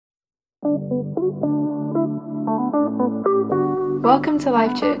Welcome to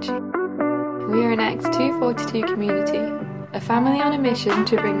Life Church. We are an Acts 242 community, a family on a mission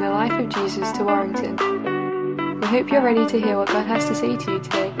to bring the life of Jesus to Warrington. We hope you're ready to hear what God has to say to you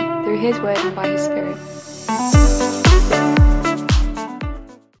today through His Word and by His Spirit.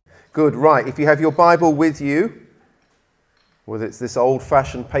 Good, right, if you have your Bible with you, whether it's this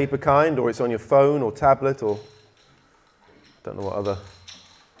old-fashioned paper kind or it's on your phone or tablet or don't know what other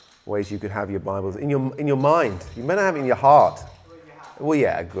ways you could have your Bibles, in your mind, you may not have it in your heart. Well,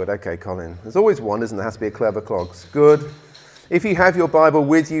 yeah, good. Okay, Colin. There's always one, isn't there? Has to be a clever clogs. Good. If you have your Bible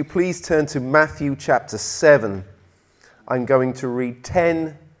with you, please turn to Matthew chapter 7. I'm going to read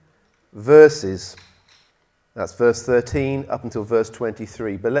 10 verses. That's verse 13 up until verse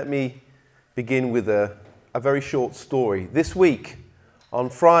 23. But let me begin with a very short story. This week, on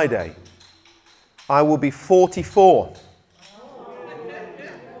Friday, I will be 44.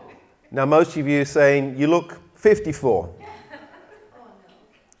 Now, most of you are saying, you look 54.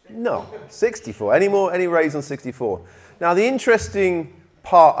 No, 64. Any raise on 64? Now, the interesting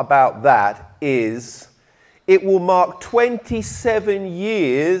part about that is it will mark 27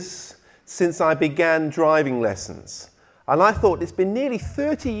 years since I began driving lessons. And I thought it's been nearly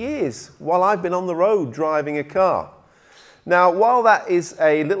 30 years while I've been on the road driving a car. Now, while that is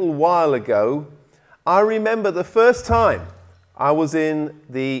a little while ago, I remember the first time I was in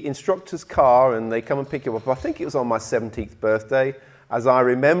the instructor's car and they come and pick you up. I think it was on my 17th birthday. As I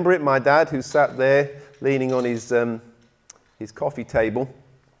remember it, my dad, who sat there leaning on his coffee table,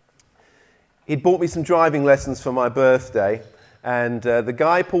 he'd bought me some driving lessons for my birthday, and the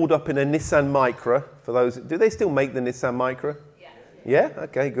guy pulled up in a Nissan Micra. For those, do they still make the Nissan Micra? Yeah. Yeah?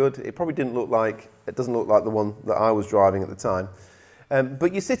 Okay, good. It probably doesn't look like the one that I was driving at the time.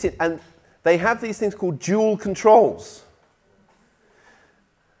 But you sit in, and they have these things called dual controls.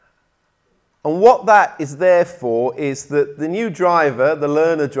 And what that is there for is that the new driver, the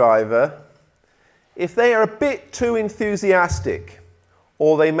learner driver, if they are a bit too enthusiastic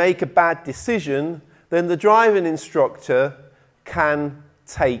or they make a bad decision, then the driving instructor can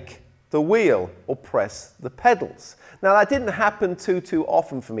take the wheel or press the pedals. Now, that didn't happen too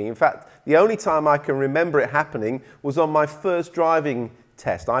often for me. In fact, the only time I can remember it happening was on my first driving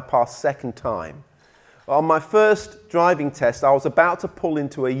test. I passed second time. On my first driving test, I was about to pull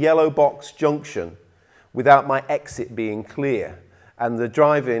into a yellow box junction without my exit being clear. And the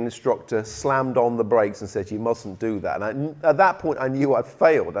driving instructor slammed on the brakes and said, "You mustn't do that." And at that point, I knew I'd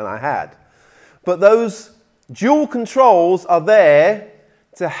failed, and I had. But those dual controls are there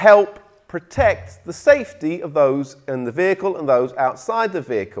to help protect the safety of those in the vehicle and those outside the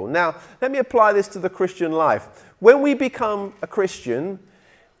vehicle. Now, let me apply this to the Christian life. When we become a Christian,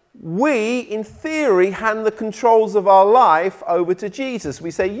 we, in theory, hand the controls of our life over to Jesus. We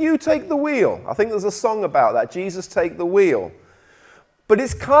say, "You take the wheel." I think there's a song about that, "Jesus, take the wheel." But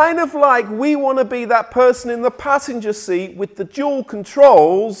it's kind of like we want to be that person in the passenger seat with the dual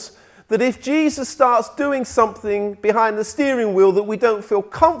controls, that if Jesus starts doing something behind the steering wheel that we don't feel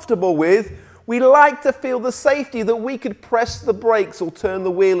comfortable with, we like to feel the safety that we could press the brakes or turn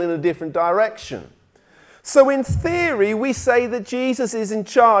the wheel in a different direction. So in theory, we say that Jesus is in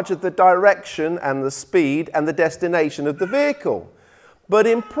charge of the direction and the speed and the destination of the vehicle. But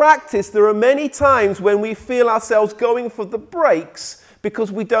in practice, there are many times when we feel ourselves going for the brakes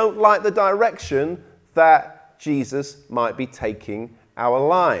because we don't like the direction that Jesus might be taking our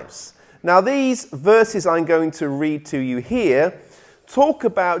lives. Now, these verses I'm going to read to you here talk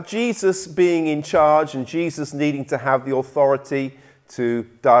about Jesus being in charge and Jesus needing to have the authority to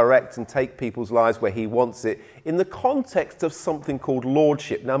direct and take people's lives where he wants it in the context of something called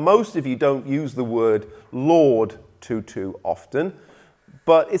lordship. Now, most of you don't use the word Lord too often,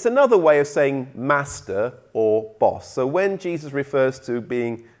 but it's another way of saying master or boss. So when Jesus refers to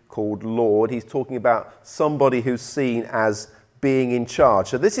being called Lord, he's talking about somebody who's seen as being in charge.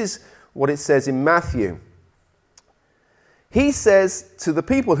 So this is what it says in Matthew. He says to the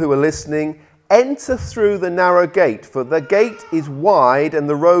people who are listening, "Enter through the narrow gate, for the gate is wide and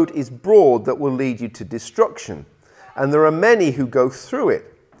the road is broad that will lead you to destruction. And there are many who go through it.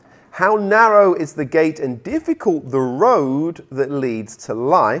 How narrow is the gate and difficult the road that leads to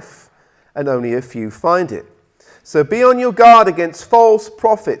life, and only a few find it. So be on your guard against false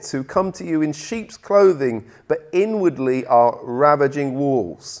prophets who come to you in sheep's clothing, but inwardly are ravaging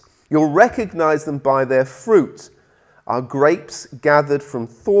wolves. You'll recognize them by their fruit. Are grapes gathered from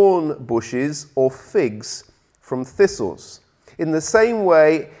thorn bushes or figs from thistles? In the same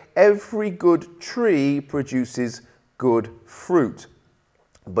way, every good tree produces good fruit,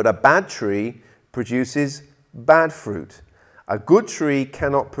 but a bad tree produces bad fruit. A good tree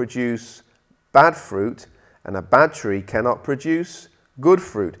cannot produce bad fruit, and a bad tree cannot produce good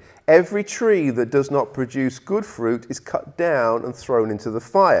fruit. Every tree that does not produce good fruit is cut down and thrown into the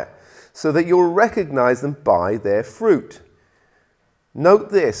fire, so that you'll recognize them by their fruit.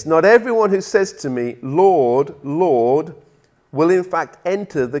 Note this, not everyone who says to me, Lord, Lord, will in fact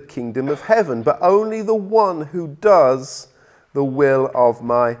enter the kingdom of heaven, but only the one who does the will of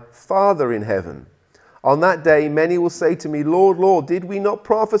my Father in heaven. On that day, many will say to me, Lord, Lord, did we not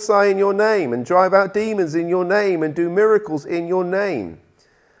prophesy in your name and drive out demons in your name and do miracles in your name?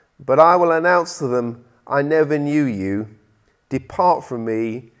 But I will announce to them, I never knew you. Depart from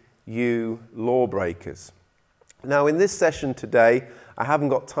me, you lawbreakers. Now, in this session today, I haven't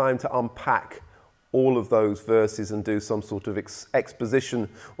got time to unpack all of those verses and do some sort of exposition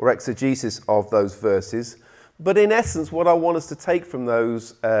or exegesis of those verses. But in essence, what I want us to take from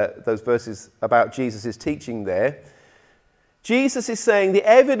those verses about Jesus' teaching there, Jesus is saying the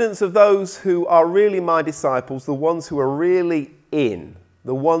evidence of those who are really my disciples, the ones who are really in,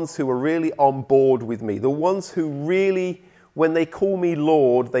 the ones who are really on board with me, the ones who really, when they call me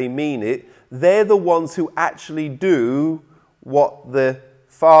Lord, they mean it, they're the ones who actually do what the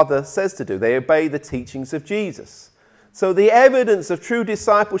Father says to do. They obey the teachings of Jesus. So the evidence of true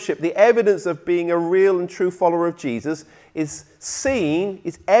discipleship, the evidence of being a real and true follower of Jesus is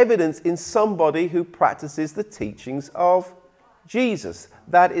evidence in somebody who practices the teachings of Jesus.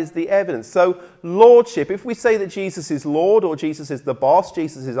 That is the evidence. So lordship, if we say that Jesus is Lord or Jesus is the boss,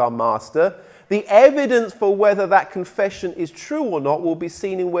 Jesus is our master, the evidence for whether that confession is true or not will be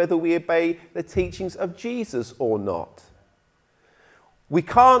seen in whether we obey the teachings of Jesus or not. We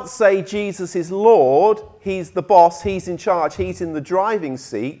can't say Jesus is Lord, he's the boss, he's in charge, he's in the driving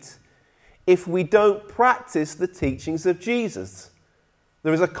seat, if we don't practice the teachings of Jesus.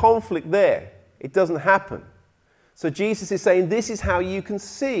 There is a conflict there. It doesn't happen. So Jesus is saying this is how you can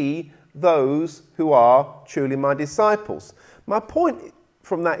see those who are truly my disciples. My point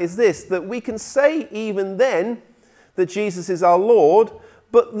from that is this, that we can say even then that Jesus is our Lord,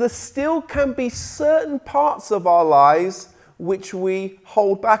 but there still can be certain parts of our lives which we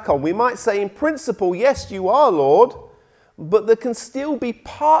hold back on. We might say in principle, yes, you are Lord, but there can still be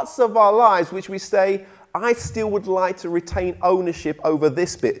parts of our lives which we say, I still would like to retain ownership over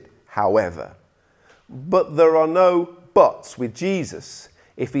this bit, however. But there are no buts with Jesus.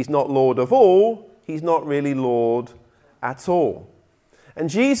 If he's not Lord of all, he's not really Lord at all.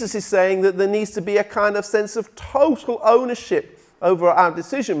 And Jesus is saying that there needs to be a kind of sense of total ownership over our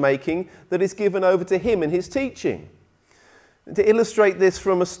decision making that is given over to him and his teaching. To illustrate this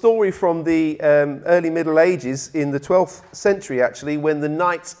from a story from the early Middle Ages, in the 12th century actually, when the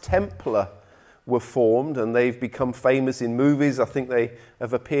Knights Templar were formed, and they've become famous in movies. I think they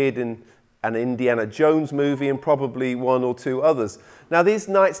have appeared in an Indiana Jones movie and probably one or two others. Now these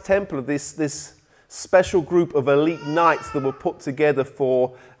Knights Templar, this special group of elite knights that were put together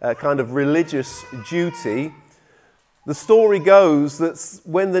for a kind of religious duty, the story goes that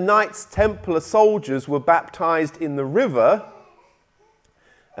when the Knights Templar soldiers were baptized in the river,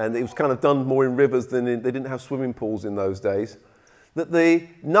 and it was kind of done more in rivers than they didn't have swimming pools in those days, that the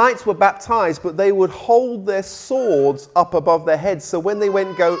knights were baptized, but they would hold their swords up above their heads. So when they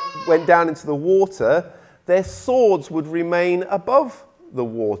went down into the water, their swords would remain above the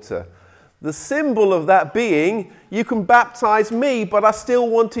water. The symbol of that being, you can baptize me, but I still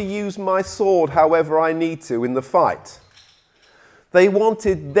want to use my sword however I need to in the fight. They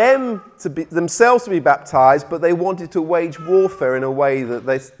wanted themselves to be baptized, but they wanted to wage warfare in a way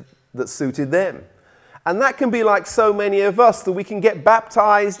that suited them. And that can be like so many of us, that we can get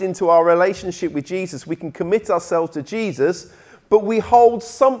baptized into our relationship with Jesus. We can commit ourselves to Jesus, but we hold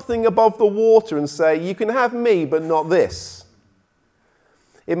something above the water and say, you can have me, but not this.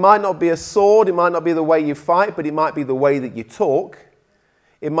 It might not be a sword, it might not be the way you fight, but it might be the way that you talk.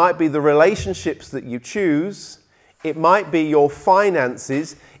 It might be the relationships that you choose. It might be your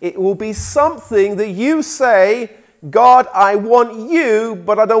finances. It will be something that you say, God, I want you,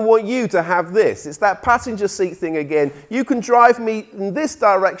 but I don't want you to have this. It's that passenger seat thing again. You can drive me in this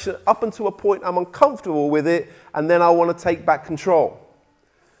direction up until a point I'm uncomfortable with it, and then I want to take back control.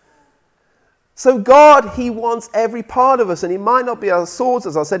 So God, he wants every part of us, and it might not be our swords,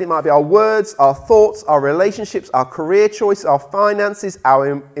 as I said, it might be our words, our thoughts, our relationships, our career choice, our finances,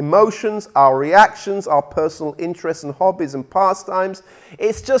 our emotions, our reactions, our personal interests and hobbies and pastimes.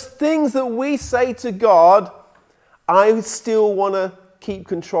 It's just things that we say to God, I still want to keep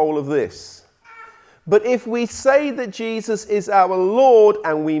control of this. But if we say that Jesus is our Lord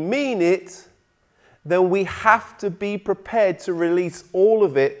and we mean it, then we have to be prepared to release all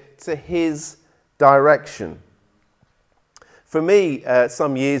of it to his direction. For me,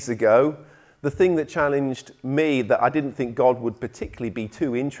 some years ago, the thing that challenged me that I didn't think God would particularly be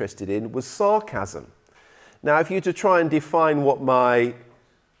too interested in was sarcasm. Now, if you were to try and define what my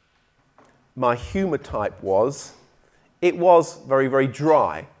humour type was, it was very, very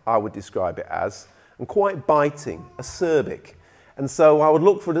dry, I would describe it as, and quite biting, acerbic. And so I would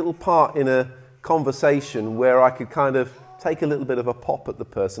look for a little part in a conversation where I could kind of take a little bit of a pop at the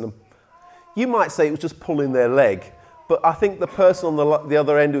person. You might say it was just pulling their leg, but I think the person on the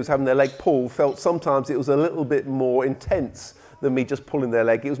other end who was having their leg pulled felt sometimes it was a little bit more intense than me just pulling their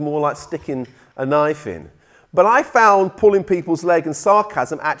leg. It was more like sticking a knife in. But I found pulling people's leg and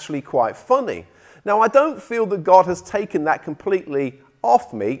sarcasm actually quite funny. Now, I don't feel that God has taken that completely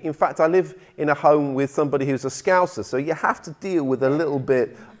off me. In fact, I live in a home with somebody who's a Scouser, so you have to deal with a little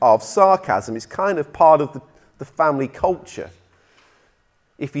bit of sarcasm. It's kind of part of the family culture.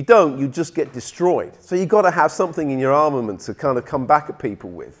 If you don't, you just get destroyed. So you've got to have something in your armament to kind of come back at people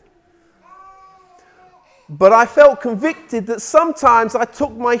with. But I felt convicted that sometimes I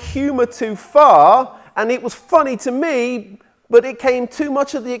took my humour too far, and it was funny to me, but it came too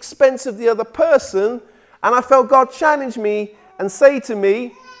much at the expense of the other person, and I felt God challenge me and say to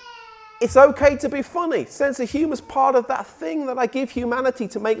me, it's okay to be funny. Sense of humour is part of that thing that I give humanity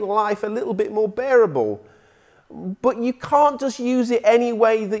to make life a little bit more bearable. But you can't just use it any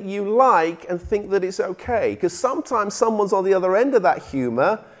way that you like and think that it's okay, because sometimes someone's on the other end of that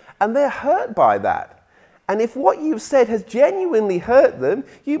humour and they're hurt by that. And if what you've said has genuinely hurt them,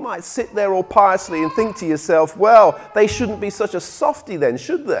 you might sit there all piously and think to yourself, well, they shouldn't be such a softie then,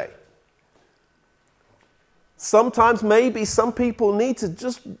 should they? Sometimes maybe some people need to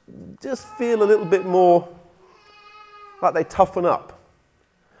just feel a little bit more like they toughen up.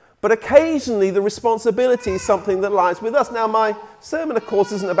 But occasionally the responsibility is something that lies with us. Now, my sermon, of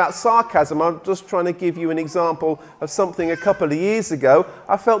course, isn't about sarcasm. I'm just trying to give you an example of something a couple of years ago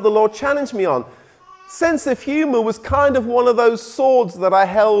I felt the Lord challenged me on. Sense of humour was kind of one of those swords that I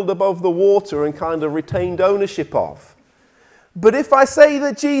held above the water and kind of retained ownership of. But if I say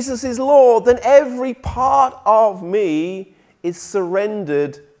that Jesus is Lord, then every part of me is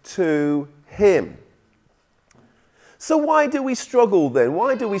surrendered to Him. So why do we struggle then?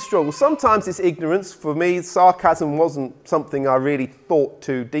 Why do we struggle? Sometimes it's ignorance. For me, sarcasm wasn't something I really thought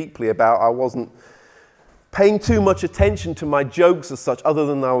too deeply about. I wasn't paying too much attention to my jokes as such, other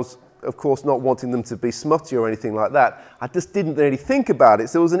than I was, of course, not wanting them to be smutty or anything like that. I just didn't really think about it.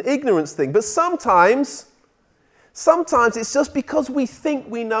 So it was an ignorance thing. But sometimes it's just because we think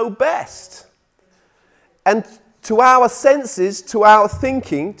we know best. And to our senses, to our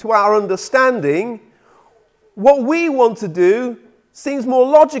thinking, to our understanding, what we want to do seems more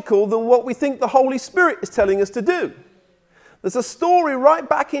logical than what we think the Holy Spirit is telling us to do. There's a story right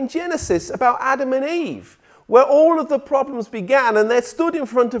back in Genesis about Adam and Eve, where all of the problems began, and they stood in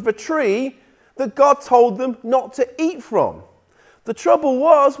front of a tree that God told them not to eat from. The trouble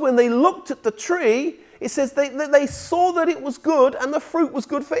was, when they looked at the tree, it says they saw that it was good and the fruit was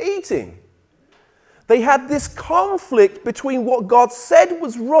good for eating. They had this conflict between what God said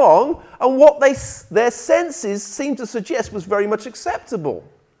was wrong and what their senses seemed to suggest was very much acceptable.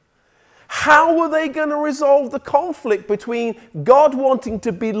 How were they going to resolve the conflict between God wanting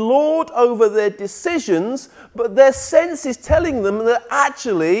to be Lord over their decisions, but their senses telling them that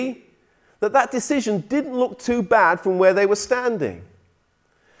actually that decision didn't look too bad from where they were standing?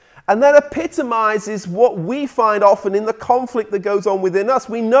 And that epitomizes what we find often in the conflict that goes on within us.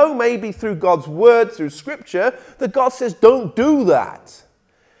 We know maybe through God's word, through scripture, that God says, don't do that.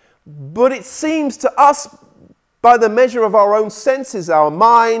 But it seems to us, by the measure of our own senses, our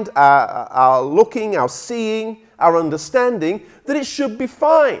mind, our looking, our seeing, our understanding, that it should be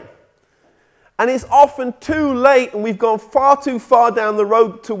fine. And it's often too late, and we've gone far too far down the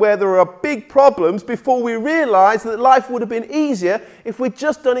road to where there are big problems before we realize that life would have been easier if we'd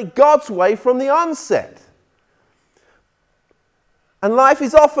just done it God's way from the onset. And life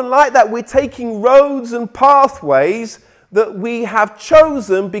is often like that. We're taking roads and pathways that we have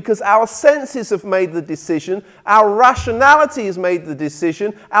chosen because our senses have made the decision, our rationality has made the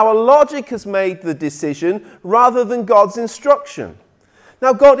decision, our logic has made the decision, rather than God's instruction.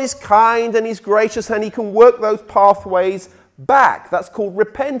 Now, God is kind and He's gracious and He can work those pathways back. That's called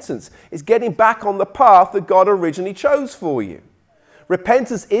repentance. It's getting back on the path that God originally chose for you.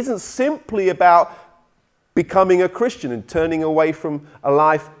 Repentance isn't simply about becoming a Christian and turning away from a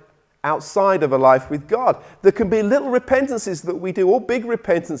life outside of a life with God. There can be little repentances that we do, or big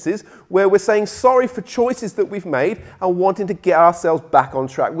repentances, where we're saying sorry for choices that we've made and wanting to get ourselves back on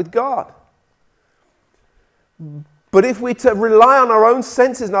track with God. But if we rely on our own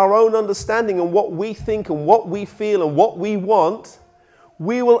senses and our own understanding and what we think and what we feel and what we want,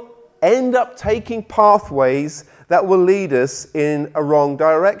 we will end up taking pathways that will lead us in a wrong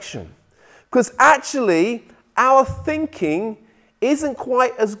direction. Because actually, our thinking isn't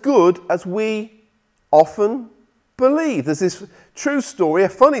quite as good as we often believe. There's this true story, a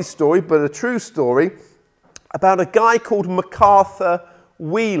funny story, but a true story, about a guy called MacArthur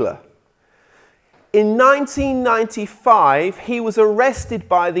Wheeler. In 1995, he was arrested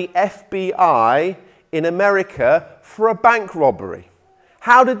by the FBI in America for a bank robbery.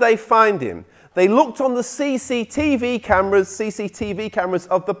 How did they find him? They looked on the CCTV cameras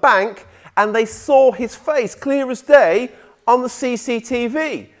of the bank, and they saw his face clear as day on the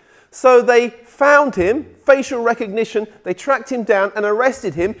CCTV. So they found him, facial recognition, they tracked him down and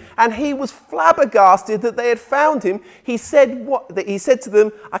arrested him, and he was flabbergasted that they had found him. He said to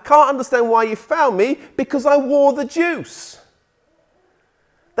them, "I can't understand why you found me, because I wore the juice."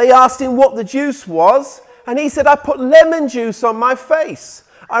 They asked him what the juice was, and he said, "I put lemon juice on my face.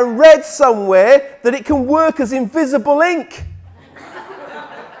 I read somewhere that it can work as invisible ink."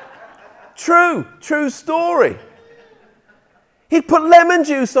 True story. He'd put lemon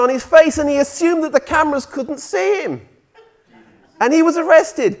juice on his face and he assumed that the cameras couldn't see him. And he was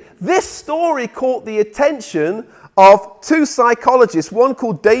arrested. This story caught the attention of two psychologists, one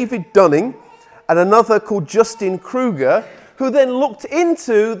called David Dunning and another called Justin Kruger, who then looked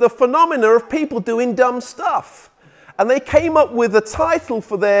into the phenomena of people doing dumb stuff. And they came up with a title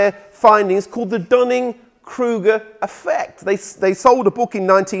for their findings called the Dunning-Kruger Effect. They sold a book in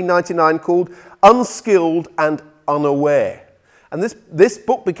 1999 called Unskilled and Unaware. And this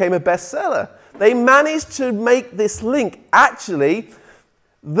book became a bestseller. They managed to make this link, actually,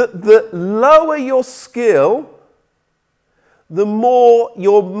 that the lower your skill, the more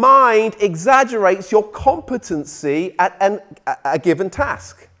your mind exaggerates your competency at a given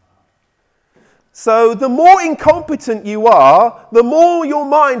task. So the more incompetent you are, the more your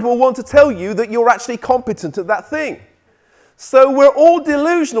mind will want to tell you that you're actually competent at that thing. So we're all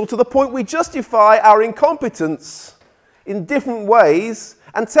delusional to the point we justify our incompetence in different ways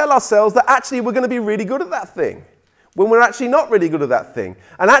and tell ourselves that actually we're going to be really good at that thing when we're actually not really good at that thing.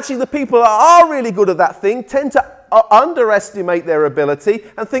 And actually the people that are really good at that thing tend to underestimate their ability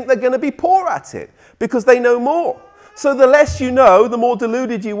and think they're going to be poor at it because they know more. So the less you know, the more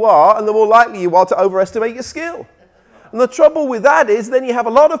deluded you are and the more likely you are to overestimate your skill. And the trouble with that is then you have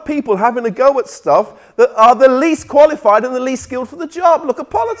a lot of people having a go at stuff that are the least qualified and the least skilled for the job. Look at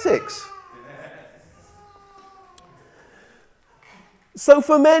politics. So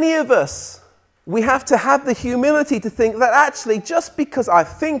for many of us, we have to have the humility to think that actually just because I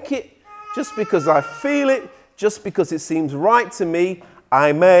think it, just because I feel it, just because it seems right to me,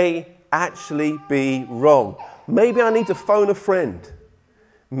 I may actually be wrong. Maybe I need to phone a friend.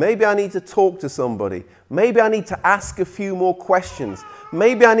 Maybe I need to talk to somebody. Maybe I need to ask a few more questions.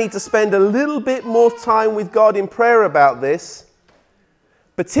 Maybe I need to spend a little bit more time with God in prayer about this.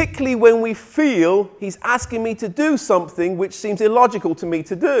 Particularly when we feel He's asking me to do something which seems illogical to me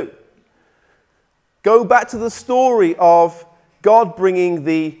to do. Go back to the story of God bringing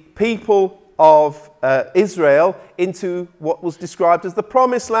the people of Israel into what was described as the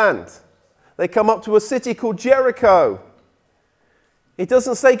Promised Land. They come up to a city called Jericho. It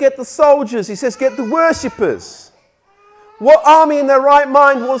doesn't say get the soldiers, He says get the worshippers. What army in their right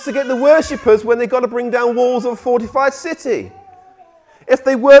mind wants to get the worshippers when they've got to bring down walls of a fortified city? If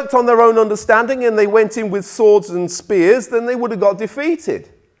they worked on their own understanding and they went in with swords and spears, then they would have got defeated.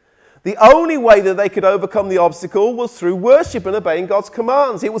 The only way that they could overcome the obstacle was through worship and obeying God's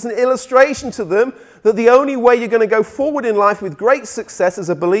commands. It was an illustration to them that the only way you're going to go forward in life with great success as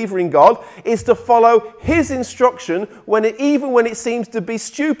a believer in God is to follow His instruction even when it seems to be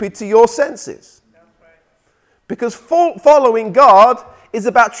stupid to your senses. Because following God is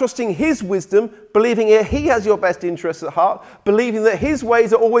about trusting His wisdom, believing He has your best interests at heart, believing that His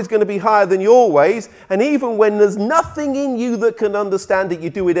ways are always going to be higher than your ways, and even when there's nothing in you that can understand it, you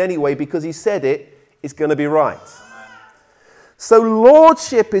do it anyway because He said it's going to be right. So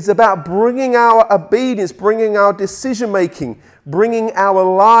lordship is about bringing our obedience, bringing our decision-making, bringing our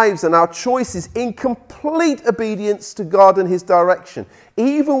lives and our choices in complete obedience to God and His direction,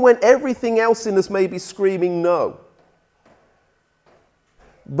 even when everything else in us may be screaming no.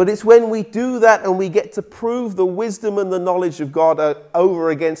 But it's when we do that and we get to prove the wisdom and the knowledge of God over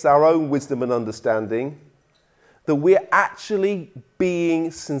against our own wisdom and understanding that we're actually being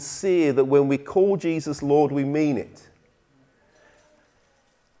sincere, that when we call Jesus Lord, we mean it.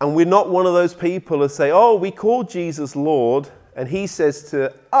 And we're not one of those people who say, oh, we call Jesus Lord, and He says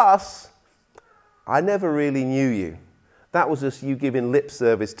to us, I never really knew you. That was just you giving lip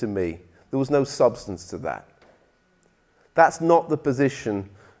service to me. There was no substance to that. That's not the position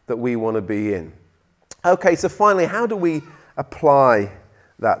that we want to be in. Okay, so finally, how do we apply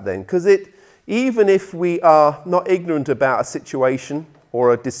that then? Because even if we are not ignorant about a situation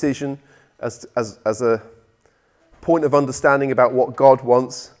or a decision as a point of understanding about what God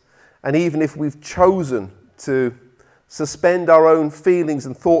wants, and even if we've chosen to suspend our own feelings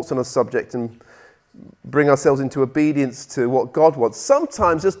and thoughts on a subject and bring ourselves into obedience to what God wants,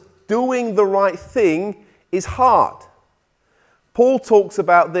 sometimes just doing the right thing is hard. Paul talks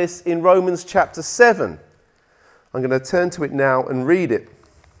about this in Romans chapter 7. I'm going to turn to it now and read it.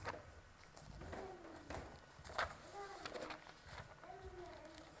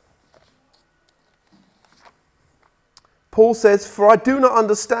 Paul says, "For I do not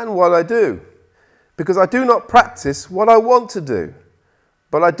understand what I do, because I do not practice what I want to do,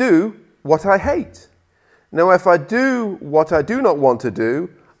 but I do what I hate. Now if I do what I do not want to do,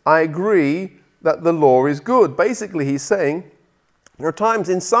 I agree that the law is good." Basically, he's saying, there are times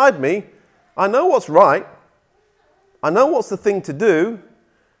inside me, I know what's right, I know what's the thing to do,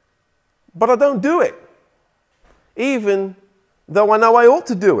 but I don't do it, even though I know I ought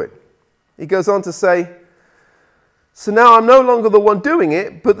to do it. He goes on to say, "So now I'm no longer the one doing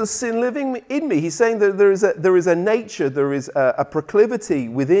it, but the sin living in me." He's saying that there is a nature, there is a proclivity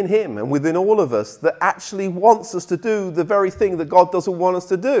within him and within all of us that actually wants us to do the very thing that God doesn't want us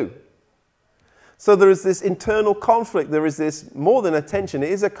to do. So there is this internal conflict, there is this, more than a tension, it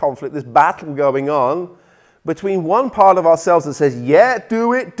is a conflict, this battle going on between one part of ourselves that says, yeah,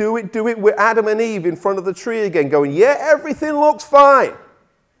 do it. We're Adam and Eve in front of the tree again going, yeah, everything looks fine.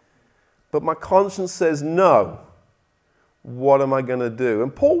 But my conscience says no. What am I going to do?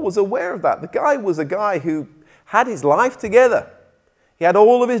 And Paul was aware of that. The guy was a guy who had his life together. He had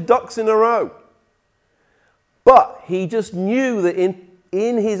all of his ducks in a row. But he just knew that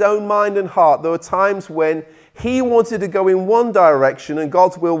in his own mind and heart, there were times when he wanted to go in one direction and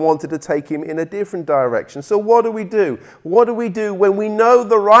God's will wanted to take him in a different direction. So what do we do? What do we do when we know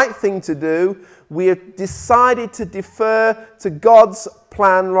the right thing to do? We have decided to defer to God's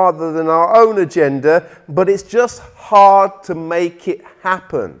plan rather than our own agenda, but it's just hard to make it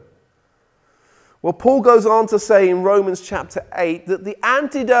happen. Well, Paul goes on to say in Romans chapter 8 that the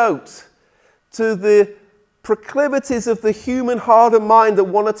antidote to the proclivities of the human heart and mind that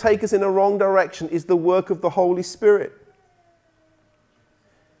want to take us in a wrong direction is the work of the Holy Spirit.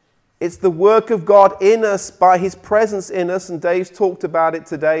 It's the work of God in us by his presence in us, and Dave's talked about it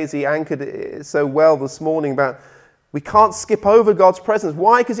today as he anchored it so well this morning about we can't skip over God's presence.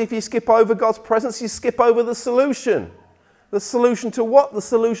 Why? Because if you skip over God's presence, you skip over the solution. The solution to what? The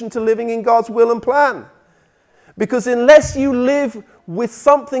solution to living in God's will and plan. Because unless you live with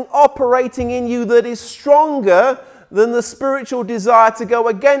something operating in you that is stronger than the spiritual desire to go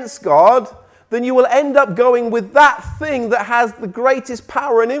against God, then you will end up going with that thing that has the greatest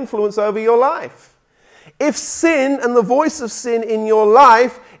power and influence over your life. If sin and the voice of sin in your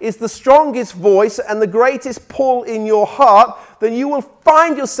life is the strongest voice and the greatest pull in your heart, then you will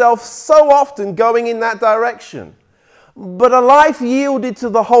find yourself so often going in that direction. But a life yielded to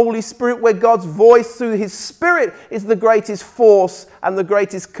the Holy Spirit, where God's voice through his Spirit is the greatest force and the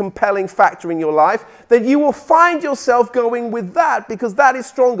greatest compelling factor in your life, then you will find yourself going with that because that is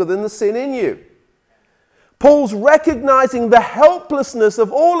stronger than the sin in you. Paul's recognizing the helplessness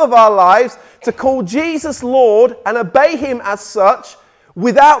of all of our lives to call Jesus Lord and obey him as such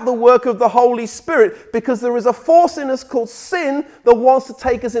without the work of the Holy Spirit, because there is a force in us called sin that wants to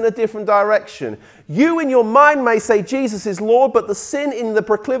take us in a different direction. You in your mind may say Jesus is Lord, but the sin in the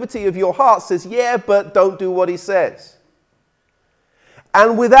proclivity of your heart says, yeah, but don't do what he says.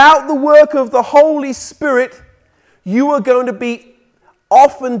 And without the work of the Holy Spirit, you are going to be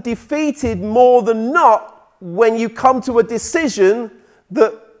often defeated more than not when you come to a decision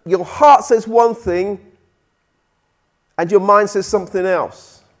that your heart says one thing and your mind says something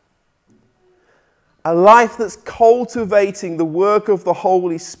else. A life that's cultivating the work of the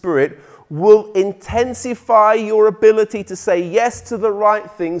Holy Spirit will intensify your ability to say yes to the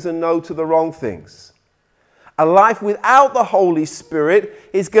right things and no to the wrong things. A life without the Holy Spirit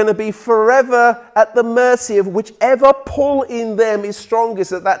is going to be forever at the mercy of whichever pull in them is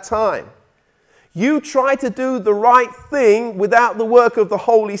strongest at that time. You try to do the right thing without the work of the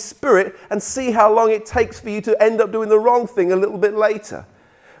Holy Spirit and see how long it takes for you to end up doing the wrong thing a little bit later.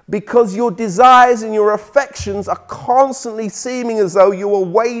 Because your desires and your affections are constantly seeming as though you are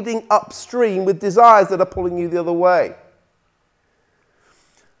wading upstream with desires that are pulling you the other way.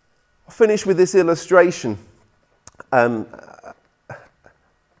 I'll finish with this illustration.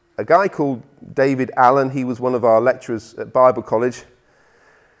 a guy called David Allen. He was one of our lecturers at Bible College.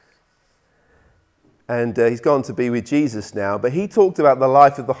 And he's gone to be with Jesus now. But he talked about the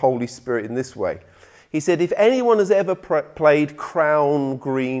life of the Holy Spirit in this way. He said, if anyone has ever played Crown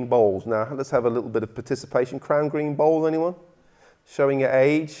Green Bowls. Now, let's have a little bit of participation. Crown Green Bowl, anyone? Showing your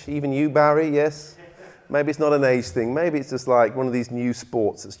age. Even you, Barry, yes? Maybe it's not an age thing. Maybe it's just like one of these new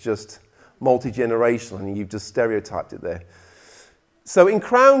sports that's just multi-generational and you've just stereotyped it there. So in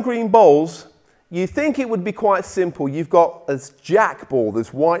Crown Green Bowls, you think it would be quite simple. You've got this jack ball,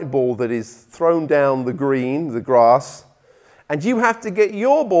 this white ball that is thrown down the green, the grass, and you have to get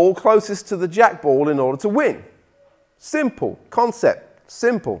your ball closest to the jack ball in order to win. Simple concept,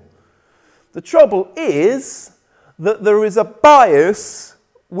 simple. The trouble is that there is a bias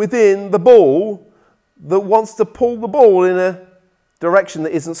within the ball that wants to pull the ball in a direction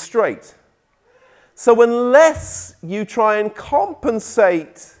that isn't straight. So unless you try and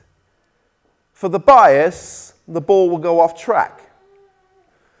compensate for the bias, the ball will go off track.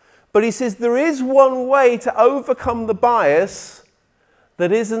 But he says there is one way to overcome the bias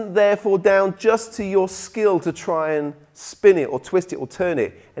that isn't therefore down just to your skill to try and spin it or twist it or turn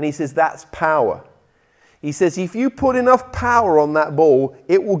it. And he says that's power. He says if you put enough power on that ball,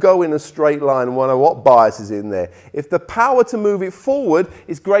 it will go in a straight line. I wonder what bias is in there. If the power to move it forward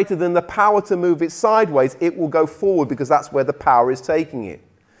is greater than the power to move it sideways, it will go forward because that's where the power is taking it.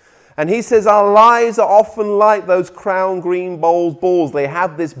 And he says our lives are often like those Crown Green Bowls balls. They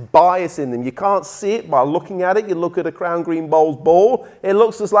have this bias in them. You can't see it by looking at it. You look at a Crown Green Bowls ball, it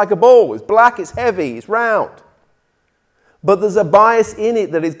looks just like a ball. It's black, it's heavy, it's round. But there's a bias in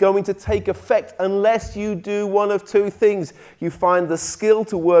it that is going to take effect unless you do one of two things. You find the skill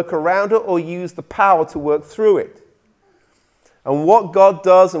to work around it or use the power to work through it. And what God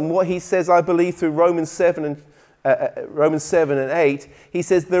does and what he says, I believe, through Romans 7 and 8, he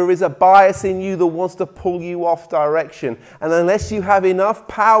says there is a bias in you that wants to pull you off direction. And unless you have enough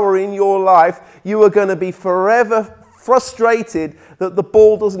power in your life, you are going to be forever frustrated that the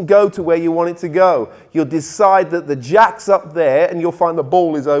ball doesn't go to where you want it to go. You'll decide that the jack's up there and you'll find the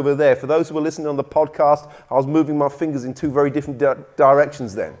ball is over there. For those who are listening on the podcast, I was moving my fingers in two very different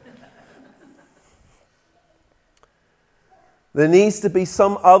directions then. There needs to be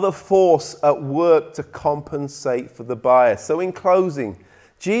some other force at work to compensate for the bias. So in closing,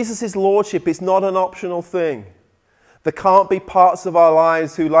 Jesus' lordship is not an optional thing. There can't be parts of our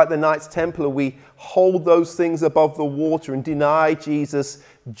lives who, like the Knights Templar, we hold those things above the water and deny Jesus'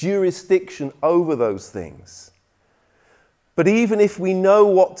 jurisdiction over those things. But even if we know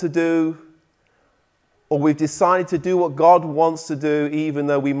what to do, or we've decided to do what God wants to do, even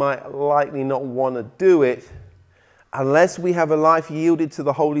though we might likely not want to do it, unless we have a life yielded to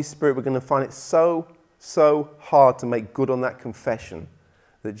the Holy Spirit, we're going to find it so hard to make good on that confession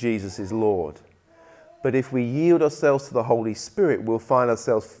that Jesus is Lord. But if we yield ourselves to the Holy Spirit, we'll find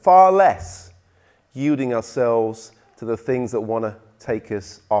ourselves far less yielding ourselves to the things that want to take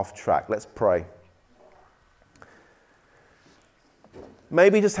us off track. Let's pray.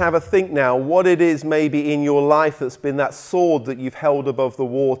 Maybe just have a think now what it is maybe in your life that's been that sword that you've held above the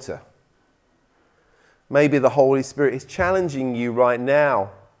water. Maybe the Holy Spirit is challenging you right now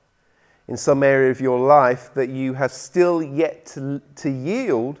in some area of your life that you have still yet to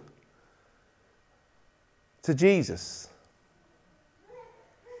yield to Jesus.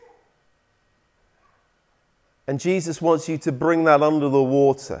 And Jesus wants you to bring that under the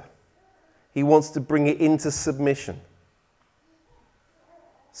water. He wants to bring it into submission.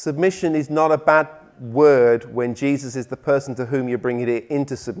 Submission is not a bad word when Jesus is the person to whom you're bringing it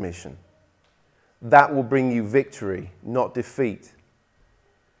into submission. That will bring you victory, not defeat.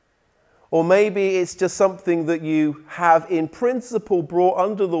 Or maybe it's just something that you have in principle brought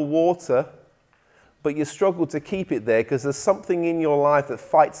under the water, but you struggle to keep it there because there's something in your life that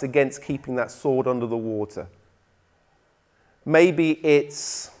fights against keeping that sword under the water. Maybe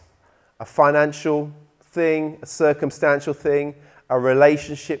it's a financial thing, a circumstantial thing, a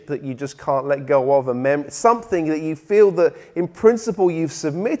relationship that you just can't let go of, something that you feel that in principle you've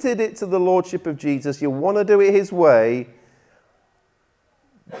submitted it to the Lordship of Jesus, you want to do it His way,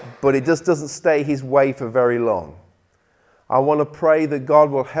 but it just doesn't stay His way for very long. I want to pray that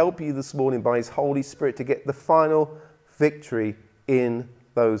God will help you this morning by His Holy Spirit to get the final victory in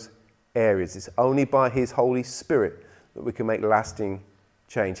those areas. It's only by His Holy Spirit that we can make lasting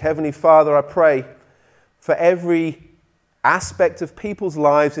change. Heavenly Father, I pray for every aspect of people's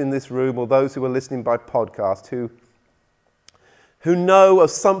lives in this room or those who are listening by podcast who know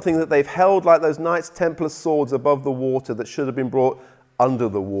of something that they've held like those Knights Templar swords above the water that should have been brought under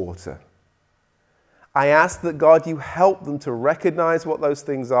the water. I ask that, God, you help them to recognize what those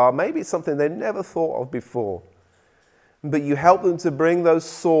things are. Maybe it's something they've never thought of before. But you help them to bring those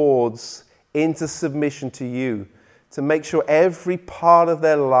swords into submission to you, to make sure every part of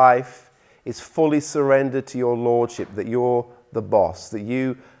their life is fully surrendered to your lordship, that you're the boss, that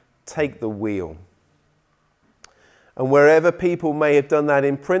you take the wheel. And wherever people may have done that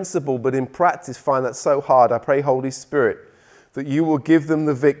in principle, but in practice find that so hard, I pray, Holy Spirit, that you will give them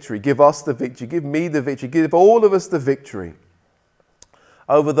the victory, give us the victory, give me the victory, give all of us the victory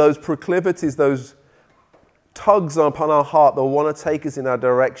over those proclivities, those tugs upon our heart that will want to take us in our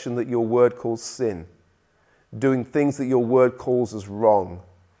direction that your word calls sin, doing things that your word calls us wrong.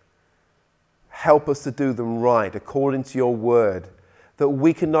 Help us to do them right according to your word, that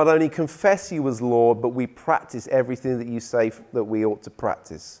we can not only confess you as Lord, but we practice everything that you say that we ought to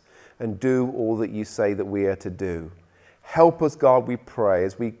practice and do all that you say that we are to do. Help us, God, we pray,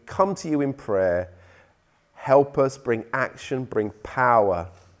 as we come to you in prayer, help us bring action, bring power,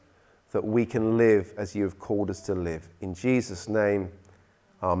 that we can live as you have called us to live. In Jesus' name,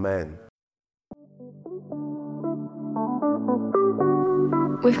 amen.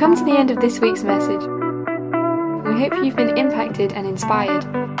 We've come to the end of this week's message. We hope you've been impacted and inspired.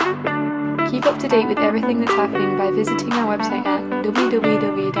 Keep up to date with everything that's happening by visiting our website at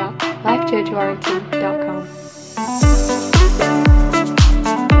www.lifechurchwarrington.com.